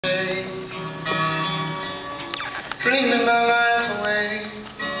dreaming my life away.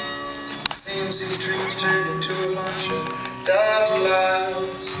 Seems these dreams turned into a bunch of dark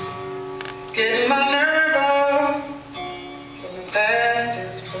clouds. Getting my nerve off when the past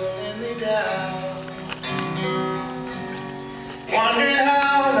is pulling me down. Wondering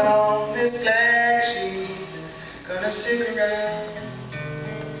how long this black sheep is gonna stick around.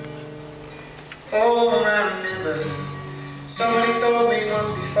 Oh, I remember somebody told me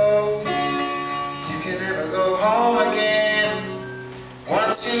once before, you can never go home again.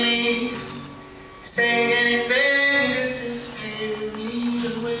 Once you leave, saying anything just to steer me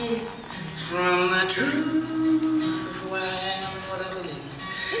away from the truth of who I am and what I believe.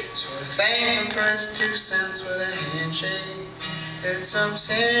 So I thanked him for his 2 cents with a handshake and some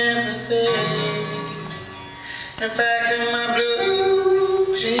sympathy. And packed in my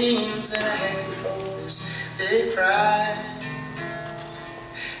blue jeans and I headed for this big prize.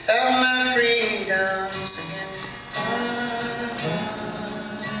 Have my freedom singing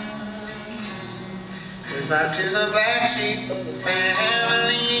goodbye to the black sheep of the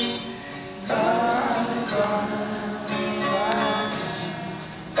family.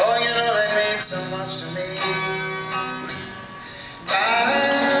 Oh, you know they mean so much to me.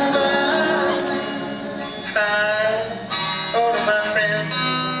 Bye, bye, bye. Oh, to my friends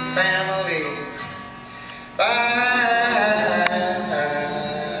and family. Bye.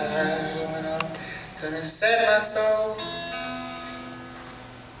 When I'm gonna set my soul,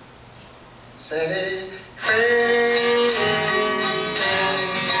 set it free.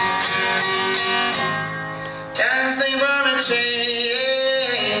 Times they wanna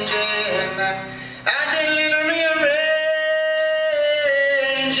change, and I did a little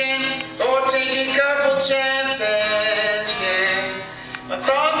rearranging, or take a couple chances, yeah. My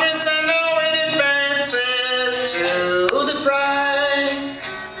progress I know it advances to the price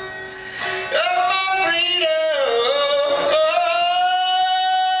of my freedom.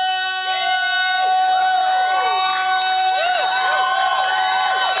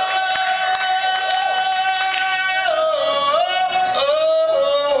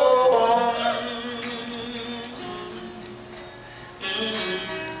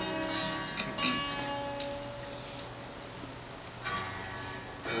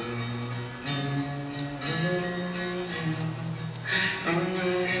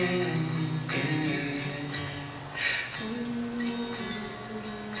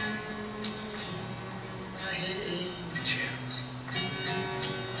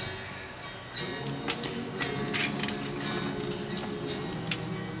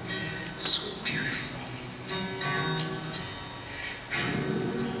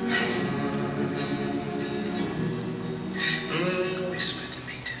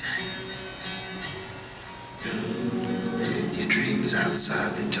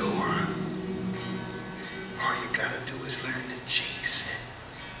 Outside the door, all you gotta do is learn to chase it.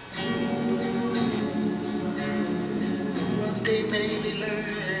 One day maybe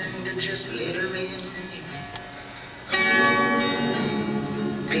learn to just let her in.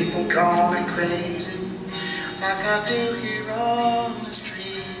 People call me crazy, like I do here on the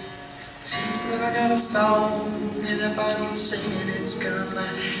street, but I got a song, and if I don't sing it, it's gonna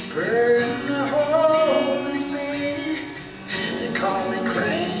burn a hole in me. Call me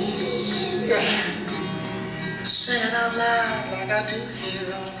crazy, yeah. Sing it out loud like I do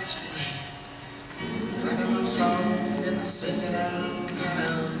here on the street. I got my song and I sing it out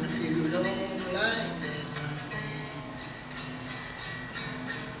loud. If you don't like that, my friend,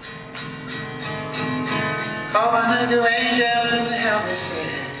 all my nigga angels when they help me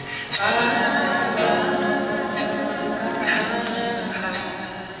sing.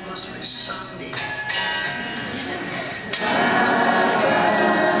 Must be Sunday.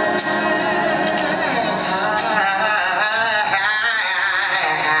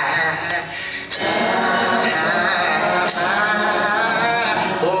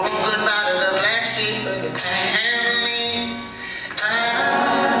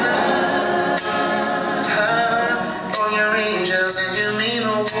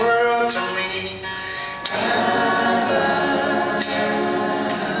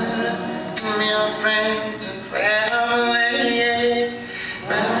 Friends and family,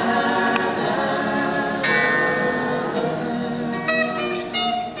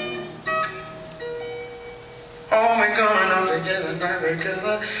 oh, we're going on together now. We're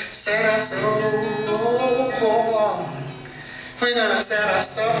gonna set our soul. We're gonna set our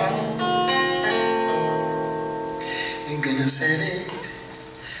soul. We're gonna set it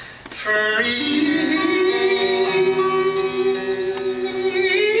free.